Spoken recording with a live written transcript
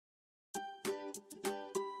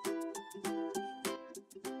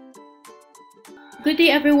Good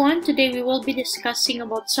day everyone. Today we will be discussing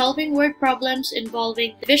about solving word problems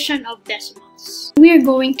involving division of decimals. We are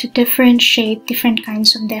going to differentiate different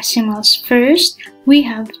kinds of decimals. First, we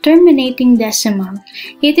have terminating decimal.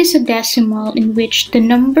 It is a decimal in which the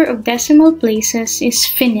number of decimal places is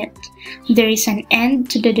finite. There is an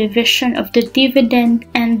end to the division of the dividend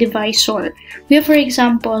and divisor. We have, for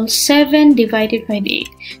example, 7 divided by 8.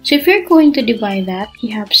 So if you're going to divide that, we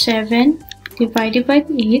have 7 divided by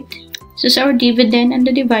 8. This is our dividend and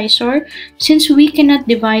the divisor. Since we cannot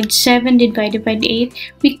divide 7 divided by 8,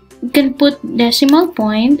 we can put decimal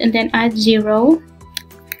point and then add 0.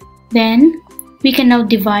 Then we can now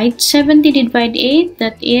divide 70 divided by 8,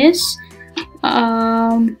 that is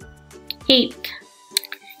 8.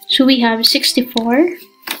 So we have 64.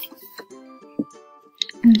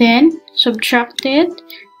 And then subtract it,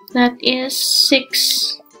 that is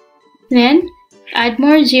 6. Then add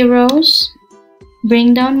more zeros.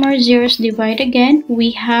 Bring down more zeros, divide again,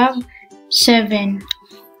 we have 7.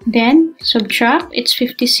 Then subtract, it's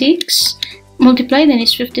 56. Multiply, then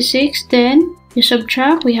it's 56. Then you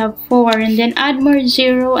subtract, we have 4. And then add more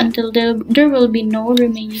 0 until there will be no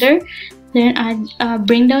remainder. Then add,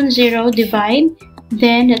 bring down 0, divide.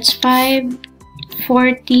 Then that's 5,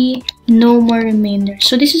 40, no more remainder.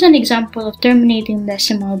 So this is an example of terminating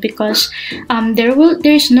decimal because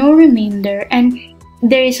there is no remainder and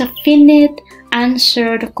there is a finite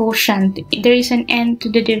answer, the quotient. There is an end to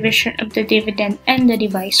the division of the dividend and the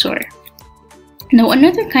divisor. Now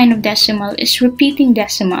another kind of decimal is repeating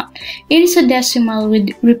decimal. It is a decimal with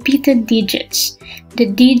repeated digits. The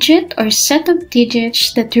digit or set of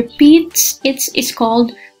digits that repeats is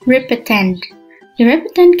called repetend. The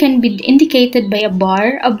repetend can be indicated by a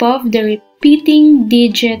bar above the repeating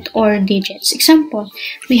digit or digits. Example,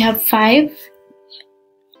 we have 5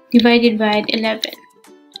 divided by 11.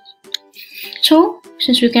 So,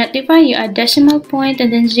 since we cannot divide, you add decimal point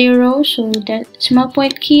and then 0. So, decimal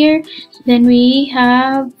point here. Then we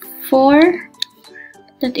have 4.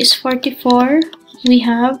 That is 44. We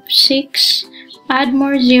have 6. Add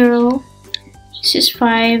more 0. This is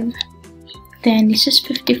 5. Then this is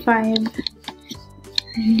 55.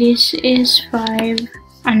 And this is 5.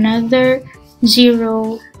 Another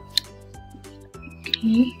 0.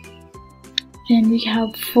 Okay. Then we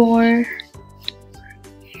have 4.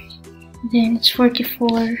 Then it's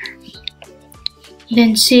 44.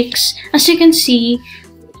 Then 6. As you can see,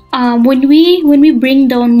 when we bring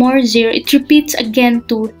down more 0, it repeats again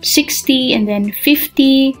to 60 and then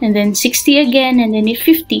 50 and then 60 again and then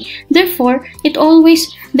 50. Therefore,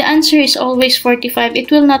 the answer is always 45.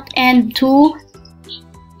 It will not end to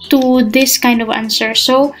this kind of answer.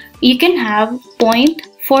 So you can have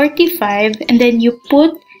 0.45 and then you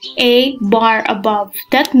put a bar above.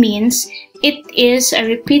 That means it is a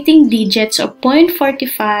repeating digits of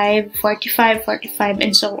 0.45, 45, 45,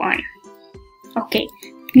 and so on. Okay,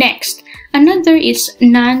 next, another is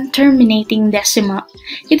non-terminating decimal.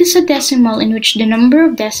 It is a decimal in which the number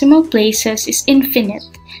of decimal places is infinite.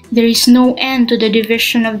 There is no end to the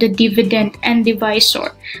division of the dividend and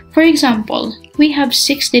divisor. For example, we have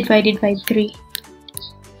 6 divided by 3.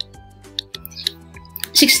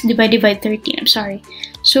 6 divided by 13, I'm sorry.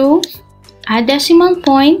 So, add decimal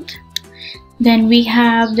point. Then we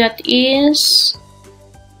have that is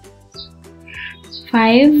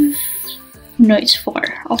 5, no, it's 4.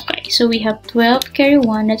 Okay, so we have 12, carry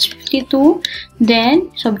 1, that's 52.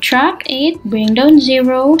 Then subtract 8, bring down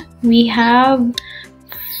 0. We have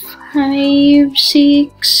 5,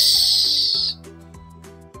 6.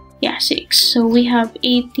 Yeah, 6. So we have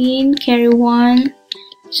 18, carry 1,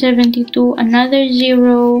 72, another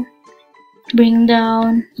 0. Bring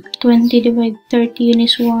down 20 divided by 13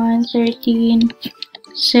 is 1, 13,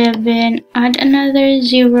 7, add another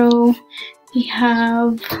 0, we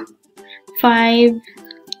have 5,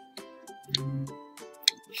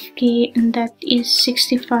 okay, and that is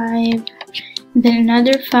 65, then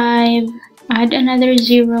another 5, add another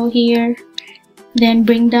 0 here, then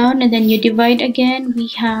bring down and then you divide again, we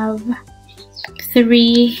have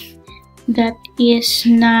 3, that is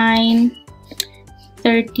 9,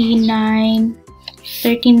 39,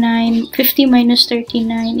 50 minus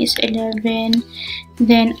 39 is 11.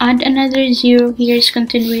 Then add another 0 here is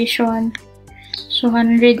continuation. So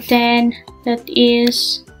 110, that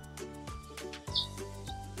is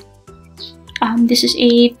this is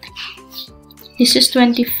 8. This is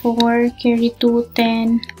 24, carry 2,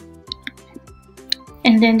 10.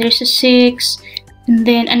 And then there's a 6. And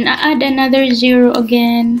then add another 0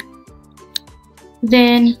 again.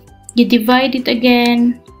 Then you divide it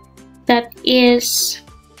again, that is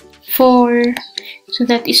 4, so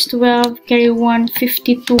that is 12, carry 1,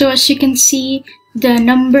 52. So as you can see, the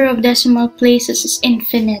number of decimal places is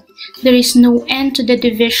infinite. There is no end to the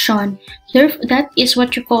division. That is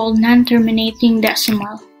what you call non-terminating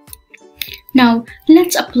decimal. Now,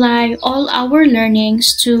 let's apply all our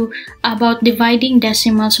learnings about dividing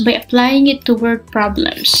decimals by applying it to word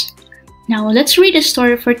problems. Now, let's read a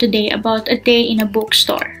story for today about a day in a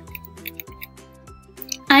bookstore.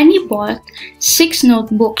 Annie bought 6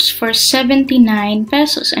 notebooks for 79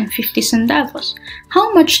 pesos and 50 centavos.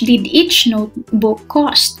 How much did each notebook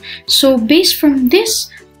cost? So based from this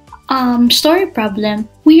story problem,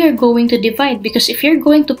 we are going to divide, because if you're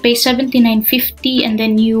going to pay 79.50 and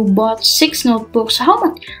then you bought 6 notebooks, how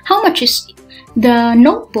much is the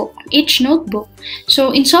notebook, each notebook?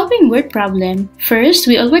 So in solving word problem, first,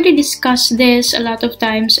 we already discussed this a lot of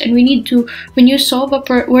times, and we need to, when you solve a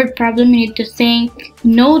word problem, you need to think,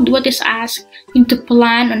 know what is asked, you need to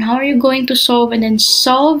plan on how are you going to solve, and then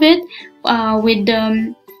solve it with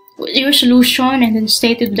your solution, and then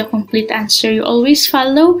state it the complete answer. You always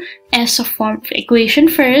follow ESA form for equation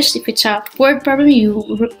first. If it's a word problem,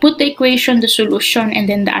 you put the equation, the solution, and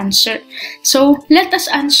then the answer. So let us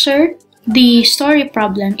answer the story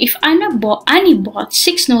problem. If Annie bought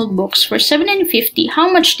 6 notebooks for $7.50,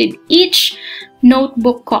 how much did each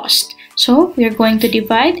notebook cost? So we're going to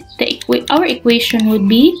divide. Our equation would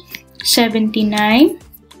be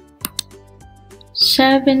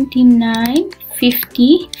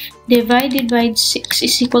 79.50 divided by 6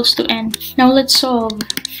 is equals to n. Now let's solve.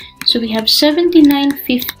 So we have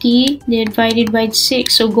 79.50 divided by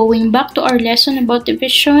 6. So going back to our lesson about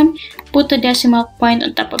division, put the decimal point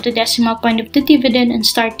on top of the decimal point of the dividend and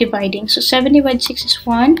start dividing. So 7 divided by 6 is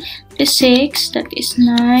 1, plus 6, that is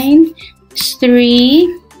 9, is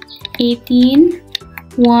 3, 18,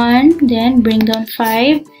 1, then bring down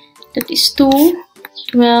 5, that is 2,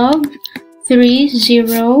 12, 3,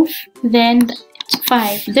 0, then it's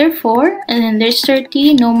 5. Therefore, and then there's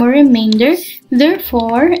 30, no more remainder.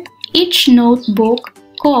 Therefore, each notebook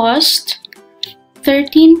cost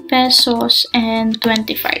 13 pesos and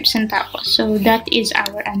 25 centavos. So that is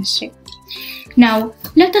our answer. Now,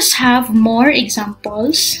 let us have more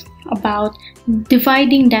examples about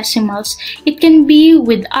dividing decimals. It can be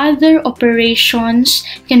with other operations,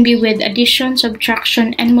 it can be with addition,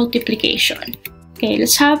 subtraction, and multiplication. Okay,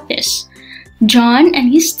 let's have this. John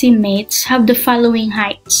and his teammates have the following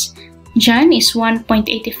heights. John is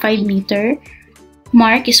 1.85 meter,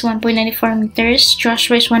 Mark is 1.94 meters,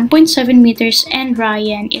 Joshua is 1.7 meters, and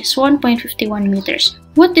Ryan is 1.51 meters.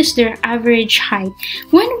 What is their average height?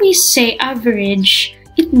 When we say average,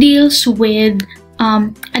 it deals with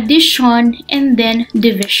addition and then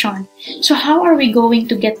division. So how are we going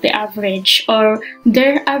to get the average or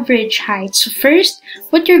their average height? So first,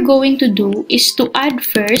 what you're going to do is to add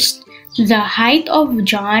first the height of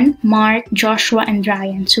John, Mark, Joshua, and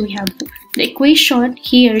Ryan. So we have the equation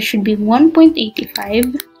here should be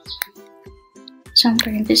 1.85. Some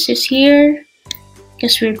parentheses here,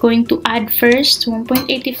 because we're going to add first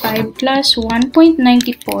 1.85 plus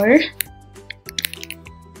 1.94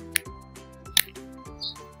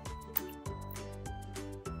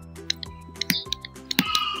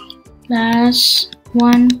 plus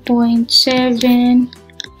 1.7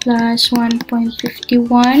 plus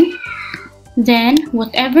 1.51. Then,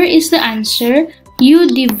 whatever is the answer, you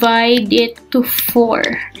divide it to 4.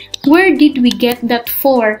 Where did we get that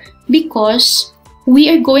 4? Because we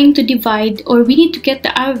are going to divide, or we need to get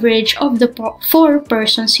the average of the 4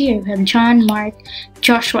 persons here. We have John, Mark,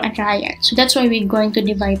 Joshua, and Ryan. So that's why we're going to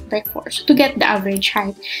divide by 4, so to get the average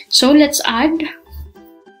height. So let's add.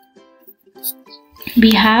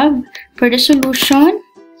 We have, for the solution,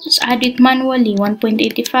 let's add it manually.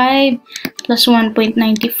 1.85 plus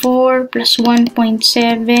 1.94 plus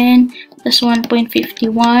 1.7 plus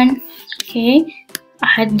 1.51. Okay,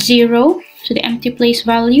 add 0 to the empty place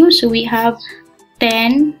value. So we have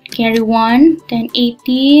 10, carry 1, 10,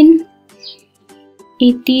 18,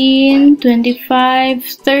 18, 25,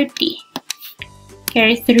 30.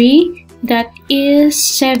 Carry 3, that is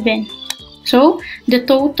 7. So the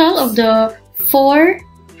total of the 4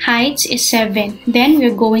 heights is 7. Then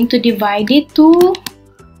we're going to divide it to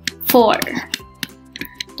 4.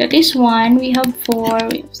 That is 1. We have 4.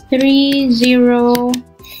 We have 3, 0.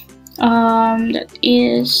 That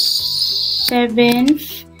is 7.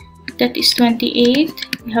 That is 28.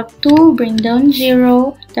 We have 2. Bring down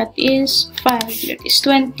 0. That is 5. That is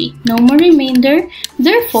 20. No more remainder.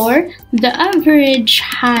 Therefore, the average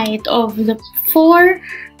height of the 4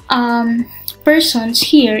 persons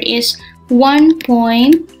here is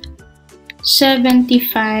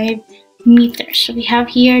 1.75 meters. So we have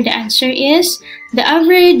here the answer is the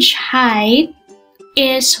average height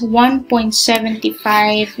is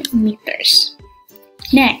 1.75 meters.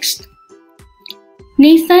 Next,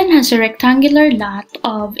 Nathan has a rectangular lot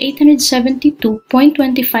of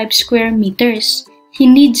 872.25 square meters. He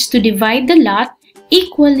needs to divide the lot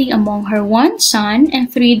equally among her 1 son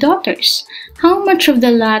and 3 daughters. How much of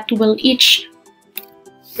the lot will each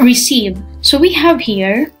receive? So we have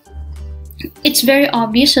here, it's very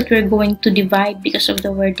obvious that we're going to divide because of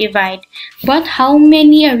the word divide. But how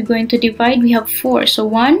many are we going to divide? We have 4. So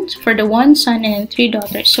 1 for the 1 son and 3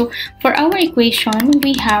 daughters. So for our equation,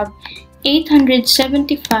 we have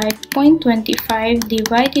 875.25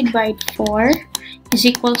 divided by 4 is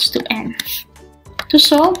equals to n. To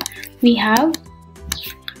solve, we have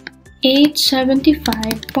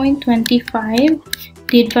 875.25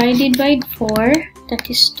 divided by 4, that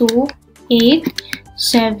is 2, 8,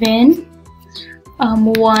 7,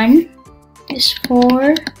 1 is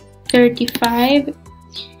 4, 35,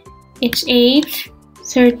 it's 8,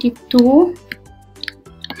 32,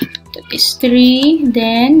 that is 3,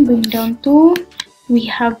 then bring down 2, we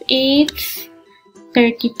have 8,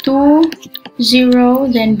 32, 0,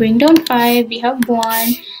 then bring down 5, we have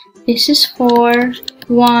 1, this is 4,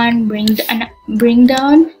 1, bring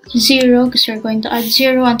down 0 because we're going to add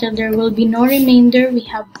 0 until there will be no remainder. We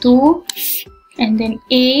have 2, and then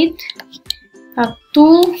 8, have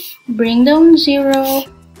 2, bring down 0,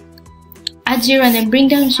 add 0 and then bring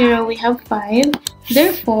down 0, we have 5.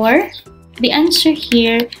 Therefore, the answer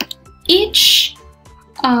here, each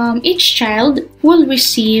child will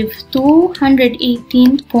receive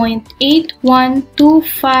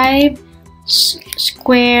 218.8125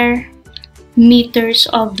 square meters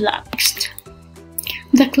of blocks.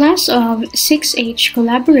 The class of 6H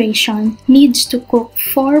collaboration needs to cook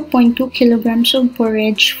 4.2 kilograms of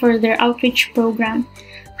porridge for their outreach program.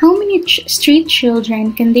 How many street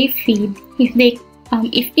children can they feed if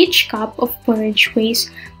each cup of porridge weighs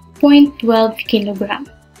 0.12 kilogram?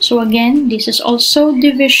 So again, this is also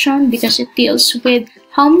division because it deals with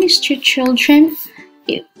how many street children,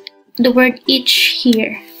 the word each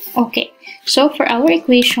here. Okay, so for our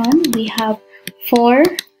equation, we have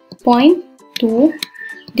 4.2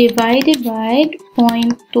 divided by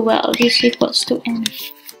 0.12 is equals to n.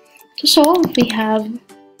 To solve, we have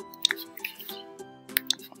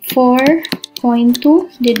 4.2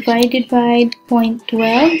 divided by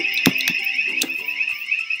 0.12.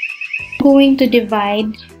 Going to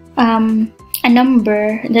divide a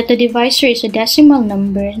number that the divisor is a decimal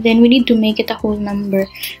number, then we need to make it a whole number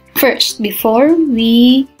first before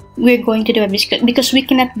we're going to divide, because we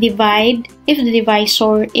cannot divide if the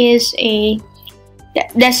divisor is a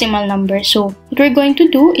decimal number. So what we're going to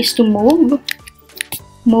do is to move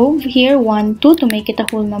here 1, 2 to make it a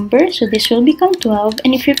whole number. So this will become 12.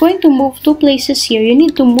 And if you're going to move 2 places here, you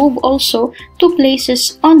need to move also 2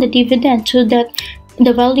 places on the dividend so that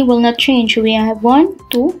the value will not change. We have 1,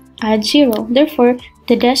 2, add 0. Therefore,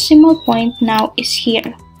 the decimal point now is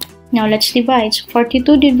here. Now let's divide. So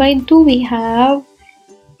 42 divided 2, we have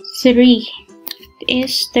 3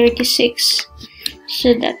 is 36.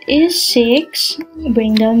 So that is 6.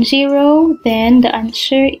 Bring down 0. Then the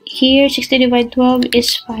answer here, 60 divided 12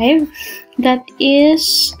 is 5. That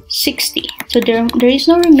is 60. So there is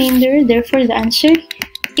no remainder. Therefore, the answer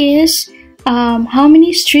is how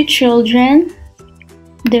many street children?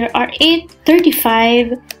 There are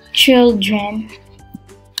 35 children.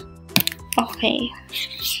 Okay.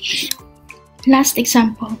 Last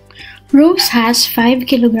example. Rose has 5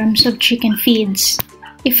 kilograms of chicken feeds.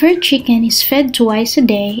 If her chicken is fed twice a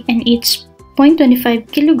day and eats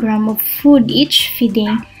 0.25 kilogram of food each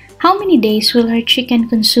feeding, how many days will her chicken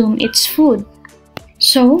consume its food?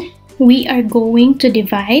 So, we are going to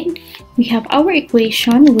divide. We have our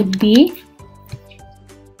equation would be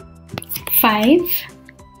 5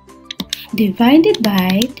 divided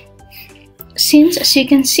by, since as you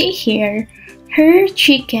can see here, her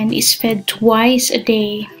chicken is fed twice a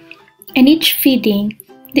day and each feeding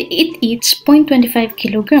it eats 0.25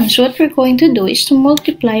 kilograms. So what we're going to do is to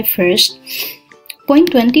multiply first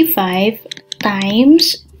 0.25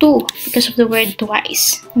 times 2 because of the word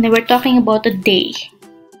twice. And then we're talking about a day.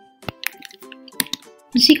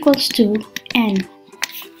 Is equals to n.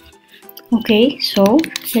 Okay, so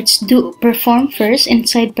let's perform first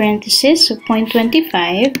inside parentheses. So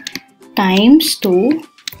 0.25 times 2,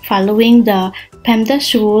 following the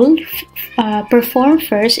PEMDAS rule. Perform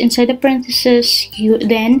first inside the parentheses,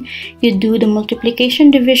 then you do the multiplication,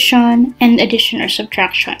 division, and addition or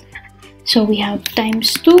subtraction. So we have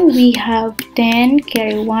times 2, we have 10,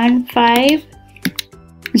 carry 1, 5,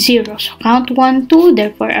 0. So count 1, 2,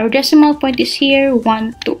 therefore our decimal point is here,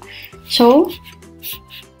 1, 2. So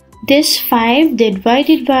this 5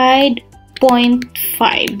 divided by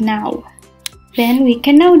 0.5 now. Then we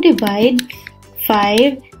can now divide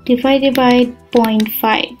 5 divided by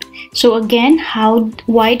 0.5. So again,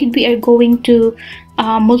 why did we are going to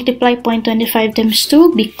multiply 0.25 times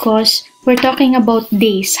 2? Because we're talking about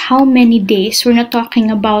days. How many days? We're not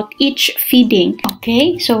talking about each feeding.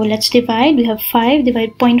 Okay, so let's divide. We have 5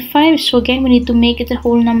 divided 0.5. So again, we need to make it a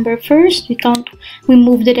whole number first. We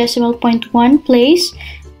move the decimal point one place,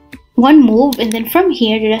 one move, and then from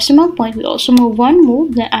here, the decimal point, we also move one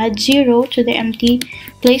move, then add 0 to the empty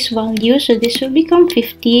place value. So this will become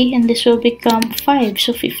 50, and this will become 5.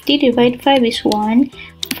 So 50 divided 5 is 1.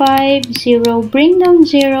 5, 0, bring down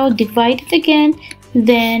 0, divide it again,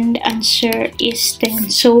 then the answer is 10.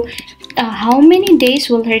 So how many days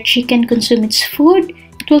will her chicken consume its food?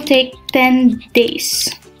 It will take 10 days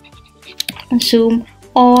to consume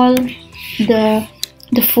all the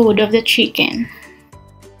food of the chicken.